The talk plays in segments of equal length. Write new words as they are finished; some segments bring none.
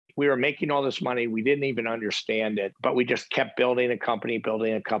We were making all this money. We didn't even understand it, but we just kept building a company,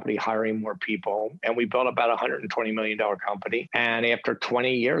 hiring more people. And we built about a $120 million company. And after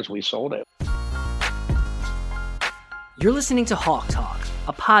 20 years, we sold it. You're listening to Hawk Talk,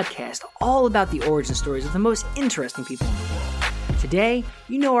 a podcast all about the origin stories of the most interesting people in the world. Today,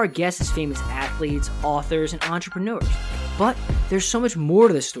 you know our guests as famous athletes, authors, and entrepreneurs. But there's so much more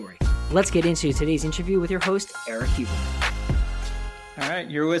to the story. Let's get into today's interview with your host, Eric Huberman. All right,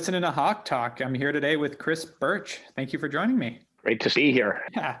 you're listening to Hawk Talk. I'm here today with Chris Birch. Thank you for joining me. Great to be here.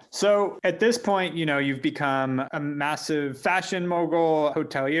 Yeah. So at this point, you've become a massive fashion mogul,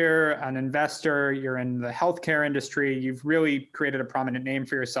 hotelier, an investor. You're in the healthcare industry. You've really created a prominent name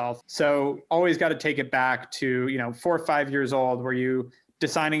for yourself. So always got to take it back to, 4 or 5 years old. Were you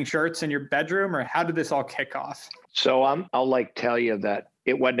designing shirts in your bedroom, or how did this all kick off? So I'll tell you that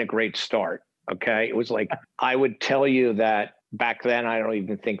it wasn't a great start. Okay. It was like, I would tell you that back then, I don't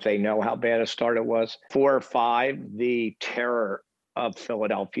even think they know how bad a start it was. 4 or 5, the terror of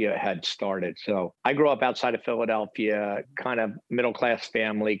Philadelphia had started. So I grew up outside of Philadelphia, kind of middle-class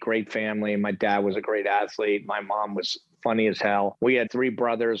family, great family. My dad was a great athlete. My mom was funny as hell. We had 3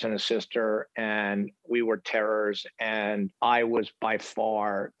 brothers and a sister, and we were terrors. And I was by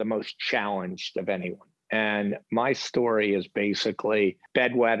far the most challenged of anyone. And my story is basically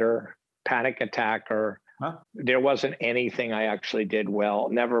bedwetter, panic attacker. Huh? There wasn't anything I actually did well.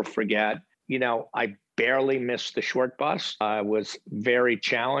 Never forget, I barely missed the short bus. I was very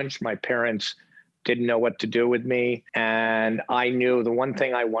challenged. My parents didn't know what to do with me. And I knew the one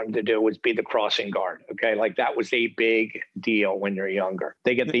thing I wanted to do was be the crossing guard. Okay. That was a big deal when you're younger.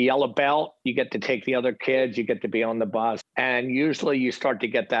 They get the yellow belt. You get to take the other kids. You get to be on the bus. And usually you start to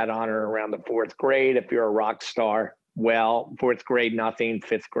get that honor around the 4th grade if you're a rock star. Well, 4th grade, nothing,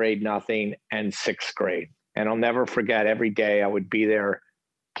 5th grade, nothing, and 6th grade. And I'll never forget, every day I would be there,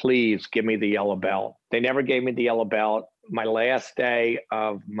 please give me the yellow belt. They never gave me the yellow belt. My last day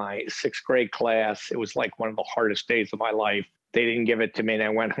of my 6th grade class, it was like one of the hardest days of my life. They didn't give it to me, and I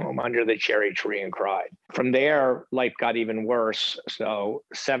went home under the cherry tree and cried. From there, life got even worse. So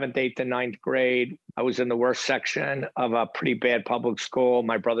 7th, 8th, and 9th grade, I was in the worst section of a pretty bad public school.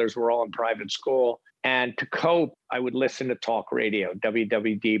 My brothers were all in private school. And to cope, I would listen to talk radio,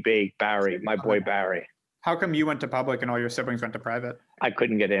 WWDB, Barry, my boy Barry. How come you went to public and all your siblings went to private? I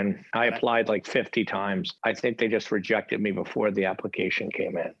couldn't get in. I applied like 50 times. I think they just rejected me before the application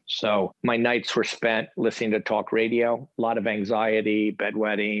came in. So my nights were spent listening to talk radio, a lot of anxiety,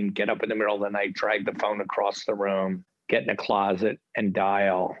 bedwetting, get up in the middle of the night, drag the phone across the room, get in a closet and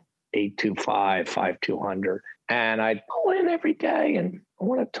dial 825-5200. And I'd call in every day and I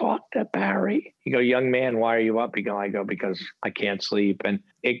want to talk to Barry. You go, young man, why are you up? I go, because I can't sleep. And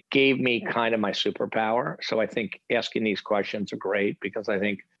it gave me kind of my superpower. So I think asking these questions are great because I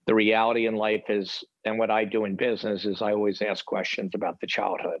think the reality in life is, and what I do in business is I always ask questions about the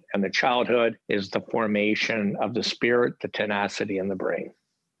childhood. And the childhood is the formation of the spirit, the tenacity, and the brain.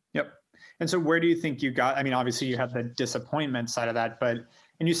 Yep. And so where do you think you got, obviously you had the disappointment side of that,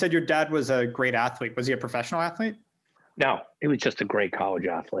 and you said your dad was a great athlete. Was he a professional athlete? No, he was just a great college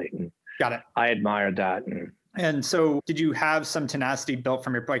athlete. And got it. I admired that. And so did you have some tenacity built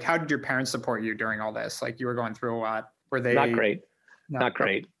from how did your parents support you during all this? You were going through a lot. Were they? Not great. Not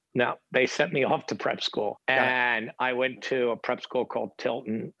great. No, they sent me off to prep school. And I went to a prep school called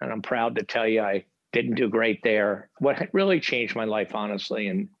Tilton. And I'm proud to tell you, I didn't do great there. What really changed my life, honestly,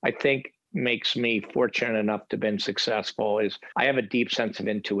 and I think makes me fortunate enough to have been successful is I have a deep sense of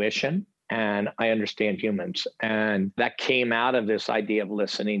intuition and I understand humans. And that came out of this idea of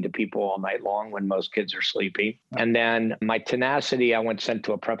listening to people all night long when most kids are sleeping. And then my tenacity, I went sent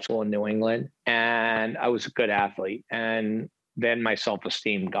to a prep school in New England and I was a good athlete. And then my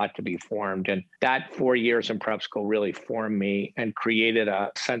self-esteem got to be formed. And that 4 years in prep school really formed me and created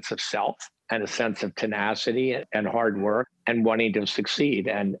a sense of self and a sense of tenacity and hard work and wanting to succeed.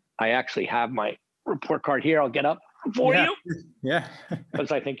 And I actually have my report card here. I'll get up for you. Yeah.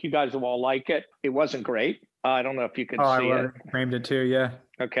 Because I think you guys will all like it. It wasn't great. I don't know if you can see it. I framed it too. Yeah.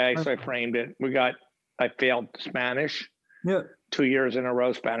 Okay. So I framed it. I failed Spanish. Yeah. 2 years in a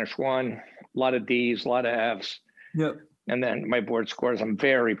row, Spanish 1, a lot of D's, a lot of F's. Yeah. And then my board scores, I'm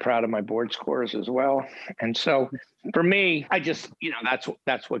very proud of my board scores as well. And so for me, I just,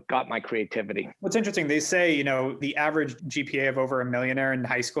 that's what got my creativity. What's interesting, they say, the average GPA of over a millionaire in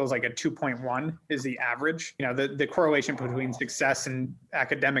high school is like a 2.1 is the average. The correlation between success and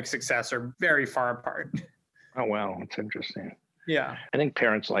academic success are very far apart. Oh, wow. That's interesting. Yeah. I think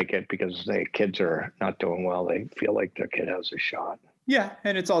parents like it because their kids are not doing well. They feel like their kid has a shot. Yeah.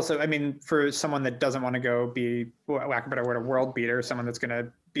 And it's also, I mean, for someone that doesn't want to go be, for lack of a better word, a world beater, someone that's going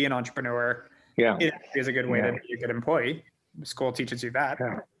to be an entrepreneur, Yeah. it is a good way to be a good employee. School teaches you that.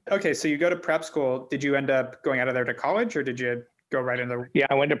 Yeah. Okay. So you go to prep school. Did you end up going out of there to college, or did you go right into? Yeah,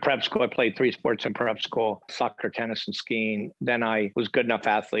 I went to prep school. I played 3 sports in prep school: soccer, tennis, and skiing. Then I was good enough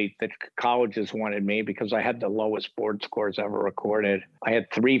athlete that colleges wanted me because I had the lowest board scores ever recorded. I had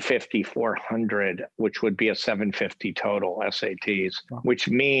 350, 400, which would be a 750 total SATs, which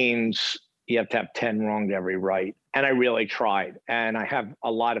means you have to have 10 wrong to every right. And I really tried. And I have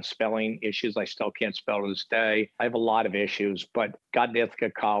a lot of spelling issues. I still can't spell to this day. I have a lot of issues, but got to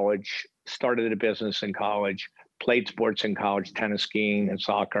Ithaca College, started a business in college, played sports in college, tennis, skiing, and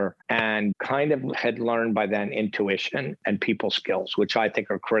soccer, and kind of had learned by then intuition and people skills, which I think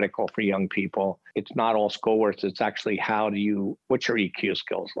are critical for young people. It's not all schoolwork. It's actually what's your EQ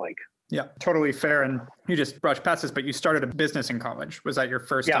skills like? Yeah, totally fair. And you just brushed past this, but you started a business in college. Was that your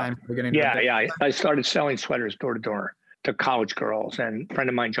first time beginning? Yeah. I started selling sweaters door to door to college girls. And a friend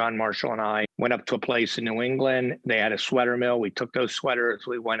of mine, John Marshall, and I went up to a place in New England. They had a sweater mill. We took those sweaters.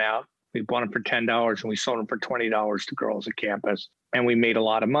 We went out. We bought them for $10 and we sold them for $20 to girls at campus. And we made a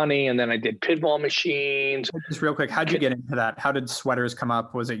lot of money. And then I did pinball machines. Just real quick, how'd you get into that? How did sweaters come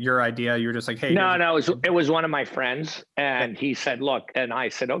up? Was it your idea? You were just like, hey. No, it was one of my friends. And he said, look, and I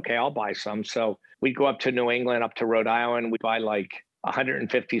said, okay, I'll buy some. So we'd go up to New England, up to Rhode Island. We'd buy like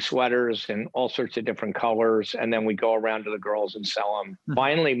 150 sweaters in all sorts of different colors. And then we go around to the girls and sell them. Mm-hmm.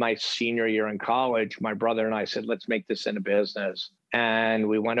 Finally, my senior year in college, my brother and I said, let's make this into business. And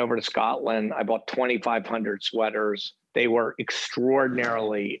we went over to Scotland. I bought 2,500 sweaters. They were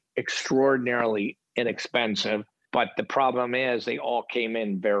extraordinarily inexpensive. But the problem is they all came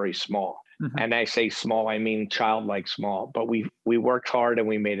in very small. Mm-hmm. And I say small, I mean childlike small. But we worked hard and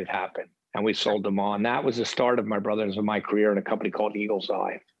we made it happen. And we sold them all. And that was the start of my brother's and my career in a company called Eagle's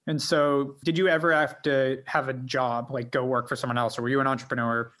Eye. And so did you ever have to have a job, like go work for someone else? Or were you an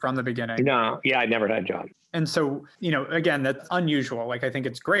entrepreneur from the beginning? No, yeah, I never had a job. And so, again, that's unusual. Like, I think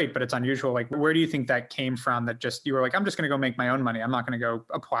it's great, but it's unusual. Like, where do you think that came from, that just, you were like, I'm just going to go make my own money. I'm not going to go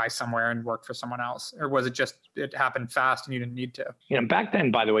apply somewhere and work for someone else? Or was it just, it happened fast and you didn't need to? Back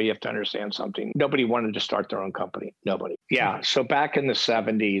then, by the way, you have to understand something. Nobody wanted to start their own company. Nobody. Yeah. So back in the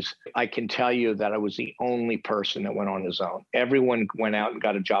 70s, I can tell you that I was the only person that went on his own. Everyone went out and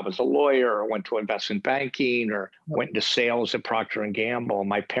got a job as a lawyer or went to investment banking or went into sales at Procter & Gamble.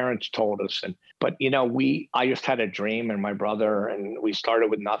 My parents told us. But I just had a dream, and my brother, and we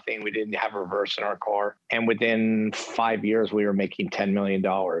started with nothing. We didn't have reverse in our car. And within 5 years, we were making $10 million.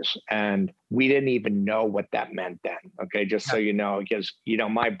 And we didn't even know what that meant then. Okay. Just so you know, because,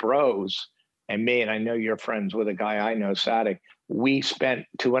 my bros and me, and I know you're friends with a guy I know, Sadik, we spent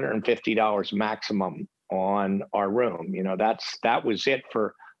 $250 maximum on our room. That was it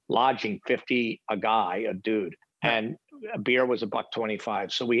for lodging, 50 a dude. And a beer was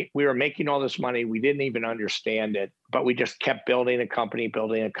 $1.25. So we were making all this money. We didn't even understand it, but we just kept building a company,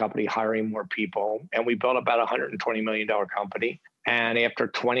 hiring more people. And we built about a $120 million company. And after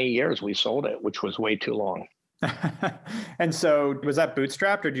 20 years, we sold it, which was way too long. And so was that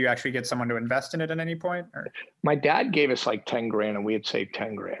bootstrapped, or did you actually get someone to invest in it at any point? Or? My dad gave us like 10 grand and we had saved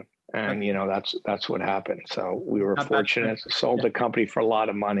 10 grand. And, that's what happened. So we were fortunate, sold the company for a lot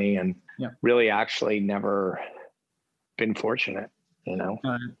of money and really actually never been fortunate,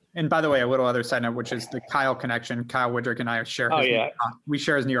 And by the way, a little other side note, which is the Kyle connection. Kyle Woodrick and I share we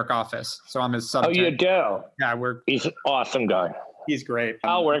share his New York office. So I'm his sub. Oh, you do? Yeah, he's an awesome guy. He's great.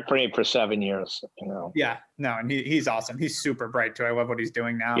 Kyle worked for me for 7 years, Yeah, no, and he's awesome. He's super bright too. I love what he's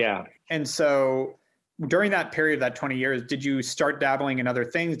doing now. Yeah. And so during that period, that 20 years, did you start dabbling in other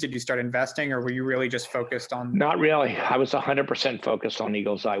things? Did you start investing, or were you really just focused on? Not really. I was 100% focused on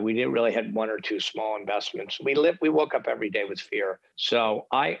Eagle's Eye. We didn't really had 1 or 2 small investments. We woke up every day with fear. So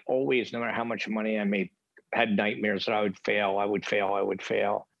I always, no matter how much money I made, had nightmares that I would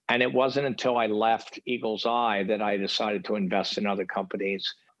fail. And it wasn't until I left Eagle's Eye that I decided to invest in other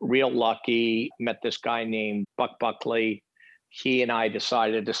companies. Real lucky, met this guy named Buck Buckley. He and I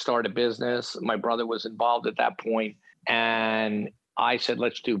decided to start a business. My brother was involved at that point. And I said,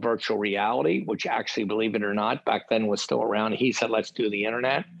 let's do virtual reality, which actually, believe it or not, back then was still around. He said, let's do the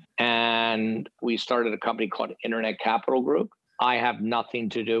internet. And we started a company called Internet Capital Group. I have nothing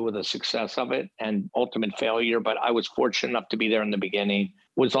to do with the success of it and ultimate failure, but I was fortunate enough to be there in the beginning.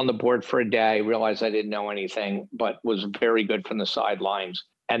 Was on the board for a day, realized I didn't know anything, but was very good from the sidelines.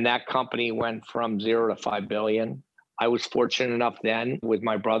 And that company went from 0 to 5 billion. I was fortunate enough then with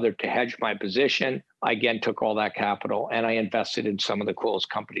my brother to hedge my position. I again took all that capital and I invested in some of the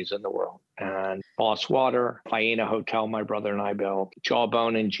coolest companies in the world. and Boss Water, Faena Hotel, my brother and I built,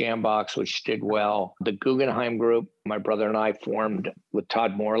 Jawbone and Jambox, which did well. The Guggenheim Group, my brother and I formed with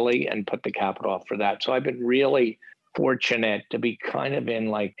Todd Morley and put the capital up for that. So I've been really fortunate to be kind of in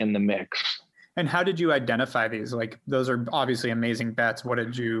the mix. And how did you identify these? Like, those are obviously amazing bets. What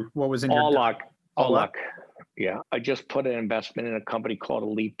was in All your luck. All luck. Yeah. I just put an investment in a company called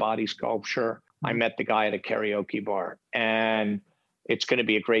Elite Body Sculpture. I met the guy at a karaoke bar, and it's going to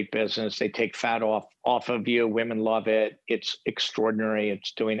be a great business. They take fat off of you. Women love it. It's extraordinary.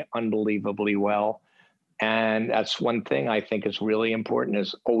 It's doing unbelievably well. And that's one thing I think is really important,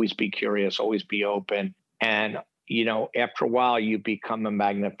 is always be curious, always be open. And, after a while, you become a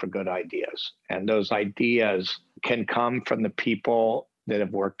magnet for good ideas. And those ideas can come from the people that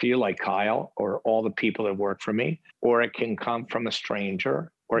have worked for you, like Kyle, or all the people that have worked for me, or it can come from a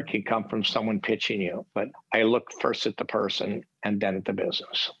stranger, or it can come from someone pitching you. But I look first at the person and then at the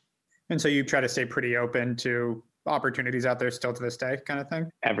business. And so you try to stay pretty open to opportunities out there still to this day, kind of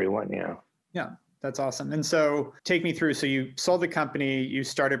thing? Everyone, yeah. Yeah, that's awesome. And so take me through. So you sold the company, you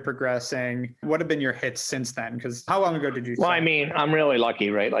started progressing. What have been your hits since then? Because how long ago did you Well, I'm really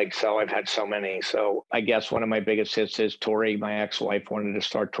lucky, right? So I've had so many. So I guess one of my biggest hits is Tori, my ex-wife, wanted to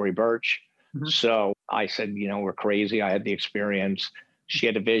start Tory Burch. Mm-hmm. So I said, we're crazy. I had the experience. She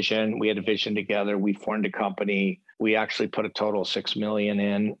had a vision. We had a vision together. We formed a company. We actually put a total of $6 million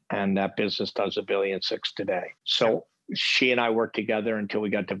in, and that business does $1.6 billion today. So she and I worked together until we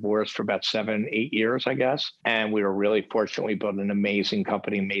got divorced for about 7-8 years, I guess. And we were really fortunate. We built an amazing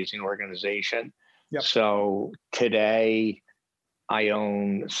company, amazing organization. Yep. So today I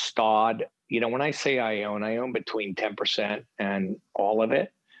own STOD. When I say I own between 10% and all of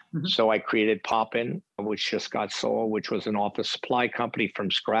it. Mm-hmm. So I created Poppin, which just got sold, which was an office supply company from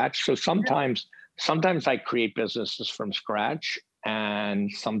scratch. So sometimes I create businesses from scratch,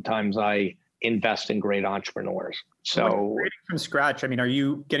 and sometimes I invest in great entrepreneurs. So from scratch, are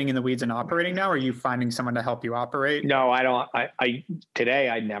you getting in the weeds and operating now? Or are you finding someone to help you operate? No, I don't. Today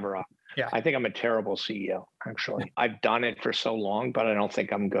I'd never operate. Yeah. I think I'm a terrible CEO, actually. I've done it for so long, but I don't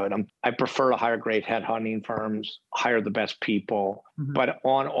think I'm good. I prefer to hire great headhunting firms, hire the best people. Mm-hmm. But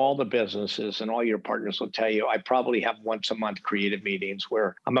on all the businesses, and all your partners will tell you, I probably have once a month creative meetings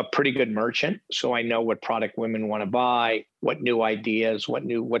where I'm a pretty good merchant. So I know what product women want to buy, what new ideas,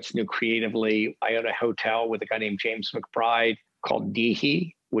 what's new creatively. I own a hotel with a guy named James McBride called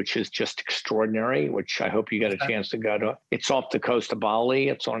Dihi, which is just extraordinary, which I hope you get a chance to go to. It's off the coast of Bali.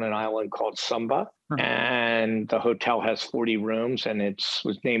 It's on an island called Sumba. Mm-hmm. And the hotel has 40 rooms, and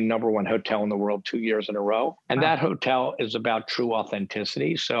was named #1 hotel in the world 2 years in a row. And that hotel is about true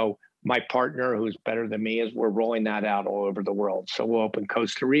authenticity. So my partner, who's better than me, we're rolling that out all over the world. So we'll open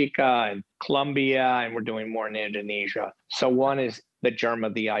Costa Rica and Colombia, and we're doing more in Indonesia. So one is the germ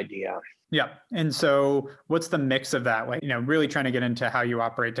of the idea. Yeah. And so what's the mix of that? Really trying to get into how you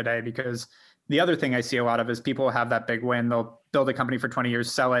operate today, because the other thing I see a lot of is people have that big win. They'll build a company for 20 years,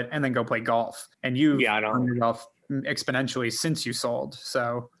 sell it, and then go play golf. And you've grown your wealth exponentially since you sold.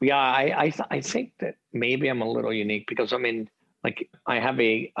 So yeah, I think that maybe I'm a little unique because I have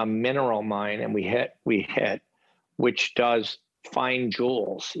a mineral mine, and we hit, which does fine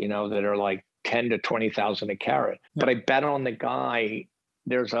jewels, that are like 10 to 20,000 a carat. Yeah. But I bet on the guy.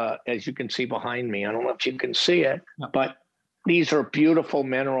 There's as you can see behind me, I don't know if you can see it, but these are beautiful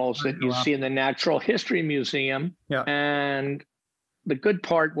minerals that you see in the Natural History Museum. Yeah. And the good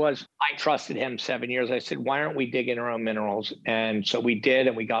part was I trusted him 7 years. I said, why aren't we digging our own minerals? And so we did,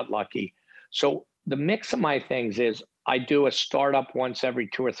 and we got lucky. So the mix of my things is I do a startup once every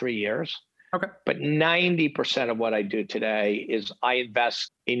 2 or 3 years. Okay. But 90% of what I do today is I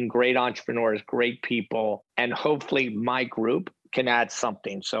invest in great entrepreneurs, great people, and hopefully my group can add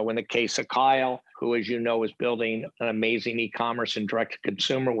something. So in the case of Kyle, who, as you know, is building an amazing e-commerce and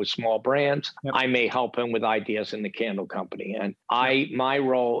direct-to-consumer with small brands, yep. I may help him with ideas in the candle company. And my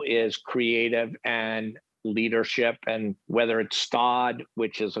role is creative and leadership, and whether it's STOD,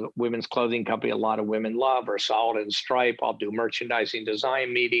 which is a women's clothing company a lot of women love, or Solid and Stripe, I'll do merchandising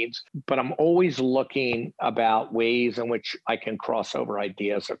design meetings. But I'm always looking about ways in which I can cross over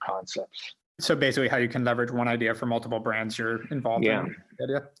ideas or concepts. So basically how you can leverage one idea for multiple brands you're involved in.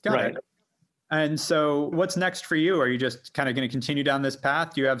 Got it. And so what's next for you? Are you just kind of going to continue down this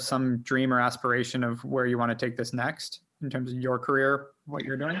path? Do you have some dream or aspiration of where you want to take this next in terms of your career, what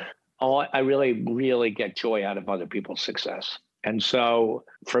you're doing? Oh, I really, really get joy out of other people's success. And so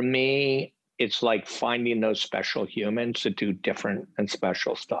for me, it's like finding those special humans that do different and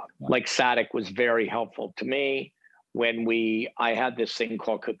special stuff. Yeah. Like Sadek was very helpful to me. When I had this thing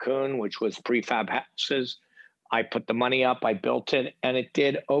called Cocoon, which was prefab houses. I put the money up, I built it, and it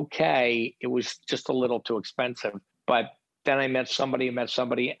did okay. It was just a little too expensive. But then I met somebody,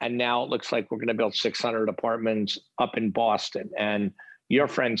 and now it looks like we're going to build 600 apartments up in Boston. And your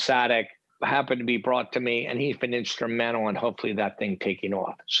friend Sadek happened to be brought to me, and he's been instrumental in hopefully that thing taking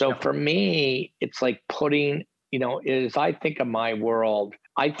off. So for me, it's like putting, as I think of my world,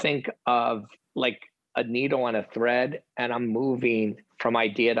 I think of like a needle on a thread, and I'm moving from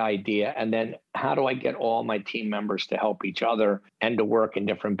idea to idea. And then how do I get all my team members to help each other and to work in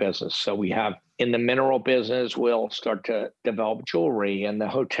different business? So we have in the mineral business, we'll start to develop jewelry. In the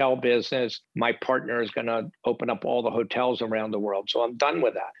hotel business, my partner is going to open up all the hotels around the world. So I'm done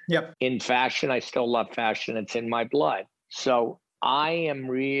with that. Yep. In fashion, I still love fashion. It's in my blood. So I am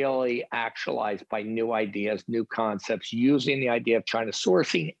really actualized by new ideas, new concepts, using the idea of China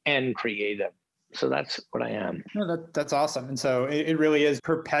sourcing and creative. So that's what I am. No, that's awesome. And so it really is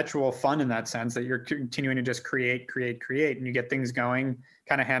perpetual fun in that sense that you're continuing to just create, and you get things going,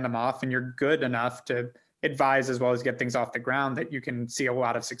 kind of hand them off, and you're good enough to advise as well as get things off the ground that you can see a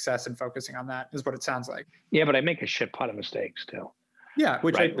lot of success in focusing on that, is what it sounds like. Yeah, but I make a shit ton of mistakes too. Yeah,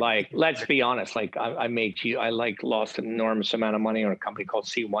 which right? Let's be honest. Like I lost an enormous amount of money on a company called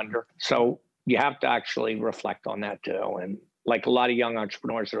Sea Wonder. So you have to actually reflect on that too. And like a lot of young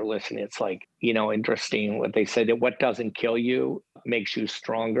entrepreneurs that are listening, it's like, interesting what they said, that what doesn't kill you makes you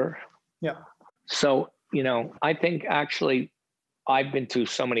stronger. Yeah. So, I think actually I've been through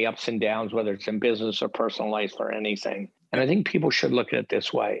so many ups and downs, whether it's in business or personal life or anything. And I think people should look at it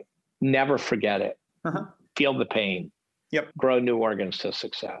this way. Never forget it. Uh-huh. Feel the pain. Yep. Grow new organs to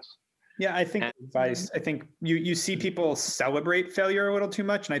success. Yeah, I think advice. I think you see people celebrate failure a little too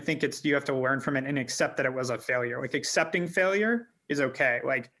much, and I think you have to learn from it and accept that it was a failure. Like accepting failure is okay.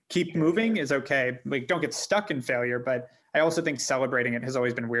 Like keep moving is okay. Like don't get stuck in failure. But I also think celebrating it has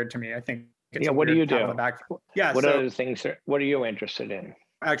always been weird to me. I think. What do you do? Yeah. What other things? What are you interested in?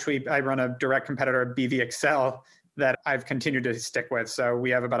 Actually, I run a direct competitor, BV Excel, that I've continued to stick with. So we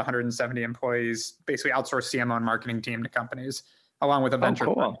have about 170 employees, basically outsource CMO and marketing team to companies, along with a venture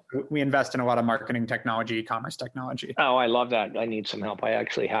fund. We invest in a lot of marketing technology, e-commerce technology. Oh, I love that. I need some help. I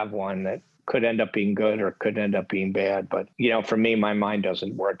actually have one that could end up being good or could end up being bad. But, for me, my mind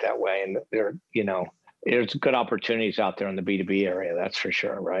doesn't work that way. And there's good opportunities out there in the B2B area. That's for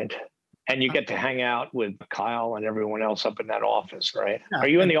sure. Right. And you get to hang out with Kyle and everyone else up in that office, right? Yeah. Are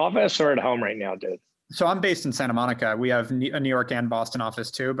you in the office or at home right now, dude? So I'm based in Santa Monica. We have a New York and Boston office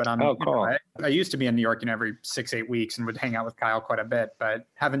too, but cool. I used to be in New York every 6-8 weeks and would hang out with Kyle quite a bit, but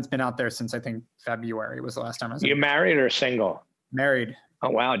haven't been out there since I think February was the last time I was. You married or single? Married.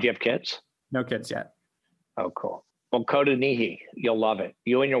 Oh, wow. Do you have kids? No kids yet. Oh, cool. Well, go to Nihi. You'll love it.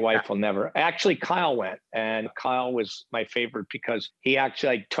 You and your wife will never. Actually, Kyle went, and Kyle was my favorite because he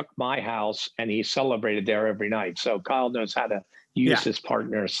actually took my house and he celebrated there every night. So Kyle knows how to use his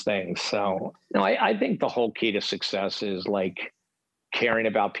partner's things. So I think the whole key to success is like caring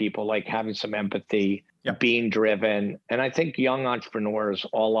about people, like having some empathy, being driven. And I think young entrepreneurs,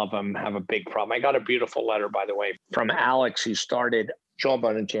 all of them have a big problem. I got a beautiful letter, by the way, from Alex, who started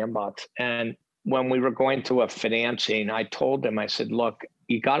Jawbone and Jambox. And when we were going through a financing, I told him, I said, look,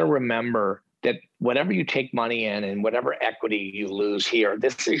 you got to remember that whatever you take money in and whatever equity you lose here,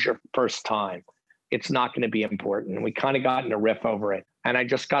 this is your first time. It's not going to be important. We kind of got in a riff over it. And I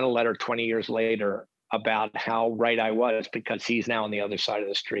just got a letter 20 years later about how right I was, because he's now on the other side of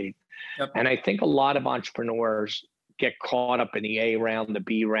the street. Yep. And I think a lot of entrepreneurs get caught up in the A round, the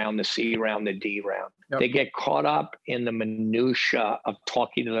B round, the C round, the D round. Yep. They get caught up in the minutia of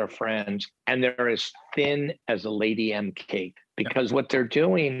talking to their friends, and they're as thin as a Lady M cake, because what they're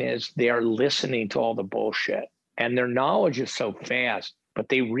doing is they are listening to all the bullshit, and their knowledge is so fast, but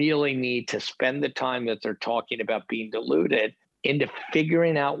they really need to spend the time that they're talking about being diluted into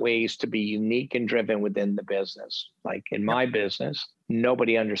figuring out ways to be unique and driven within the business. Like in my business,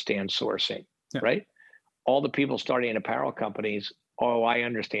 nobody understands sourcing, right? All the people starting apparel companies, I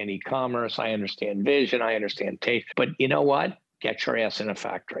understand e-commerce, I understand vision, I understand taste, but you know what? Get your ass in a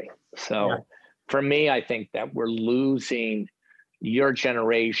factory. So for me, I think that we're losing. Your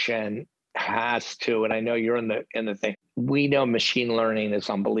generation has to, and I know you're in the thing. We know machine learning is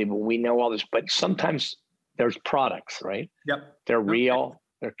unbelievable. We know all this, but sometimes there's products, right? Yep. They're real,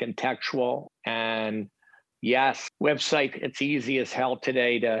 they're contextual, and yes, website, it's easy as hell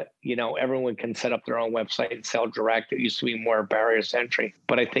today to, everyone can set up their own website and sell direct. It used to be more barriers to entry,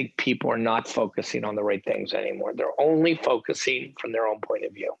 but I think people are not focusing on the right things anymore. They're only focusing from their own point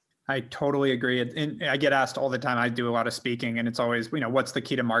of view. I totally agree. And I get asked all the time. I do a lot of speaking, and it's always, what's the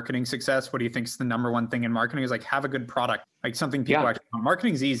key to marketing success? What do you think is the number one thing in marketing? Is like, have a good product, like something people actually want.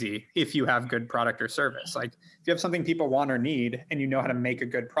 Marketing's easy if you have good product or service. Like if you have something people want or need and you know how to make a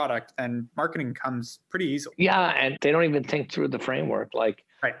good product, then marketing comes pretty easily. Yeah. And they don't even think through the framework. Like,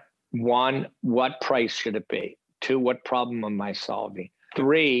 right. 1, what price should it be? 2, what problem am I solving?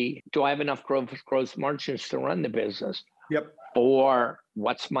 3, do I have enough gross margins to run the business? Yep. 4,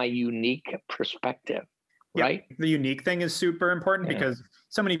 what's my unique perspective, right? The unique thing is super important because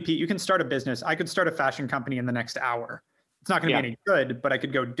so many people, you can start a business. I could start a fashion company in the next hour. It's not going to be any good, but I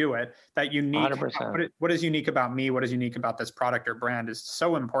could go do it. That unique, 100%. What is unique about me? What is unique about this product or brand is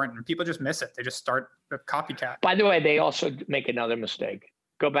so important. People just miss it. They just start a copycat. By the way, they also make another mistake.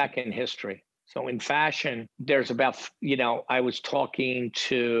 Go back in history. So in fashion, there's about, I was talking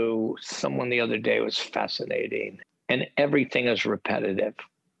to someone the other day. It was fascinating. And everything is repetitive.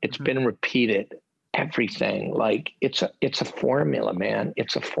 It's been repeated. Everything. Like it's a formula, man.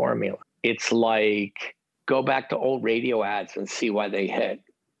 It's a formula. It's like, go back to old radio ads and see why they hit.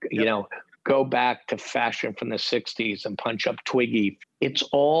 Go back to fashion from the 60s and punch up Twiggy. It's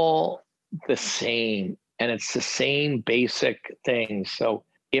all the same. And it's the same basic things. So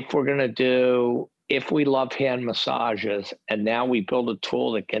if we love hand massages and now we build a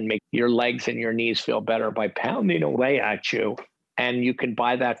tool that can make your legs and your knees feel better by pounding away at you, and you can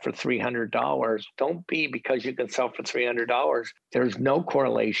buy that for $300, don't be because you can sell for $300. There's no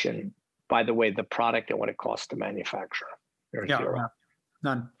correlation, by the way, the product and what it costs to manufacture. There's zero.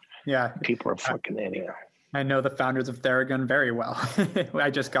 None. Yeah. People are fucking idiots. I know the founders of Theragun very well. I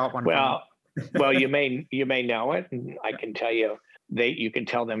just got one. Well, you may know it, and I can tell you. You can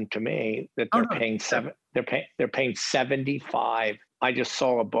tell them to me that they're paying 75. I just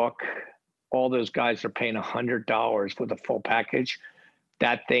saw a book. All those guys are paying $100 for the full package.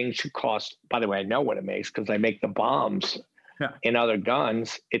 That thing should cost, by the way, I know what it makes because I make the bombs in other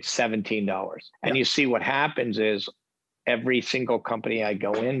guns. It's $17. And you see what happens is every single company I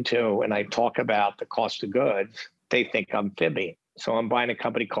go into and I talk about the cost of goods, they think I'm fibbing. So I'm buying a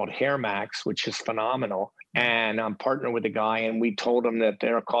company called HairMax, which is phenomenal. And I'm partnered with a guy, and we told him that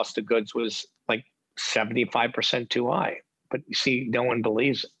their cost of goods was like 75% too high. But you see, no one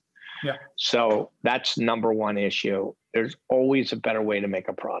believes it. Yeah. So that's number one issue. There's always a better way to make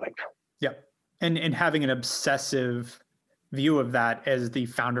a product. Yeah. And having an obsessive view of that as the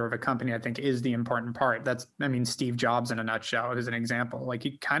founder of a company, I think is the important part. Steve Jobs in a nutshell is an example. Like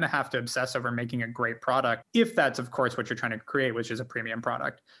you kind of have to obsess over making a great product if that's of course what you're trying to create, which is a premium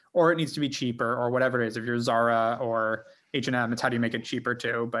product, or it needs to be cheaper or whatever it is. If you're Zara or H&M, it's how do you make it cheaper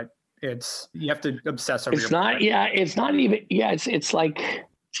too? But you have to obsess over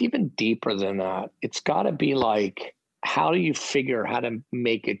it's even deeper than that. It's gotta be like, how do you figure how to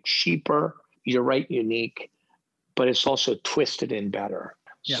make it cheaper? You're right, unique, but it's also twisted in better.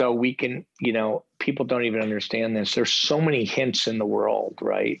 Yeah. So we can, people don't even understand this. There's so many hints in the world,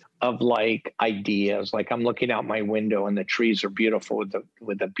 right? Of like ideas. Like I'm looking out my window and the trees are beautiful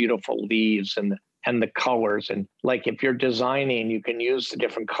with the beautiful leaves and the colors. And like, if you're designing, you can use the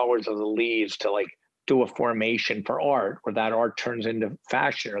different colors of the leaves to like do a formation for art, or that art turns into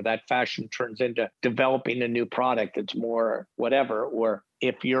fashion, or that fashion turns into developing a new product that's more whatever. Or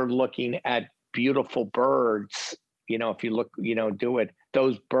if you're looking at beautiful birds, if you look, do it,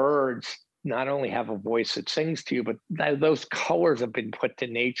 those birds not only have a voice that sings to you, but those colors have been put to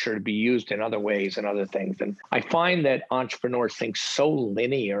nature to be used in other ways and other things. And I find that entrepreneurs think so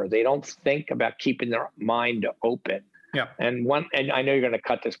linear. They don't think about keeping their mind open. Yeah. And I know you're going to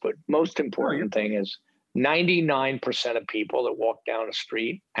cut this, but most important thing is 99% of people that walk down the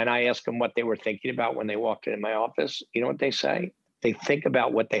street, and I ask them what they were thinking about when they walked in my office, you know what they say? They think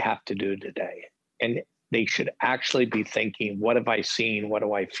about what they have to do today. And they should actually be thinking, what have I seen? What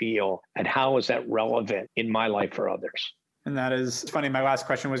do I feel? And how is that relevant in my life or others? And that is funny. My last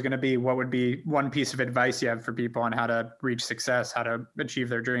question was going to be, what would be one piece of advice you have for people on how to reach success, how to achieve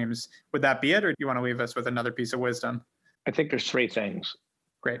their dreams? Would that be it? Or do you want to leave us with another piece of wisdom? I think there's 3 things.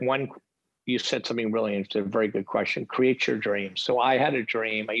 Great. One, you said something really interesting, very good question. Create your dreams. So I had a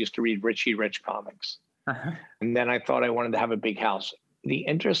dream. I used to read Richie Rich comics. And then I thought I wanted to have a big house. The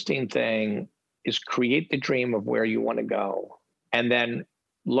interesting thing is create the dream of where you want to go. And then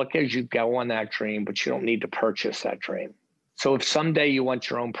look as you go on that dream, but you don't need to purchase that dream. So if someday you want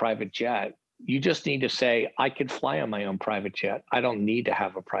your own private jet, you just need to say, I could fly on my own private jet. I don't need to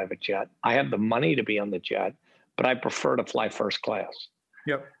have a private jet. I have the money to be on the jet, but I prefer to fly first class.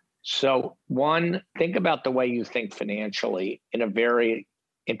 Yep. So 1, think about the way you think financially in a very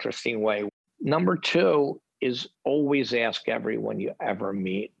interesting way. Number 2 is always ask everyone you ever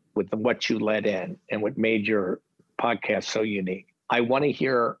meet, with what you let in and what made your podcast so unique. I want to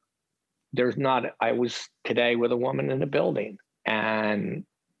hear, I was today with a woman in a building, and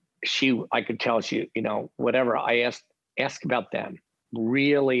I could tell she, whatever I ask about them,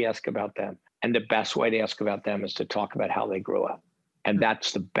 really ask about them. And the best way to ask about them is to talk about how they grew up. And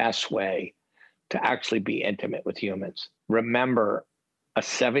that's the best way to actually be intimate with humans. Remember, a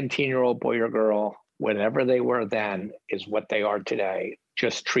 17-year-old boy or girl, whatever they were then is what they are today.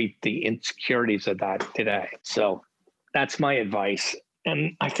 Just treat the insecurities of that today. So that's my advice.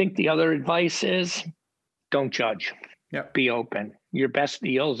 And I think the other advice is don't judge. Yep. Be open. Your best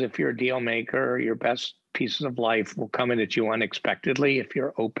deals, if you're a deal maker, your best pieces of life will come in at you unexpectedly if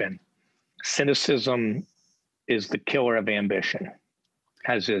you're open. Cynicism is the killer of ambition,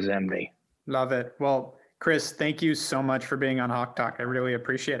 as is envy. Love it. Well, Chris, thank you so much for being on Hawk Talk. I really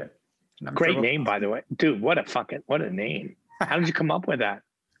appreciate it. Great name, by the way. Dude, what a name. How did you come up with that?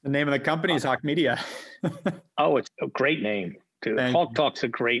 The name of the company is Hawk Media. Oh, it's a great name, dude. Hawk Talk's a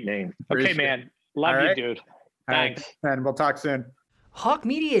great name. Okay, man. Love you, dude. Thanks. And we'll talk soon. Hawk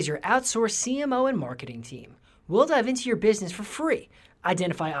Media is your outsourced CMO and marketing team. We'll dive into your business for free,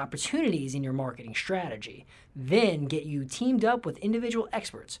 identify opportunities in your marketing strategy, then get you teamed up with individual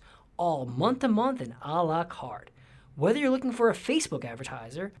experts, all month to month and a la carte. Whether you're looking for a Facebook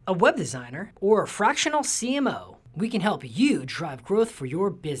advertiser, a web designer, or a fractional CMO, we can help you drive growth for your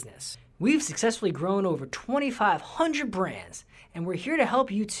business. We've successfully grown over 2,500 brands, and we're here to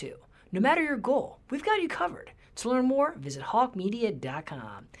help you too. No matter your goal, we've got you covered. To learn more, visit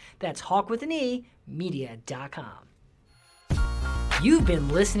hawkmedia.com. That's Hawk with an E, media.com. You've been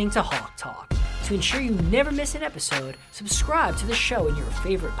listening to Hawk Talk. To ensure you never miss an episode, subscribe to the show in your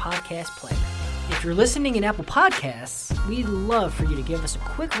favorite podcast player. If you're listening in Apple Podcasts, we'd love for you to give us a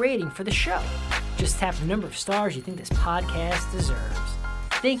quick rating for the show. Just tap the number of stars you think this podcast deserves.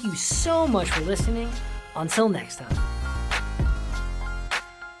 Thank you so much for listening. Until next time.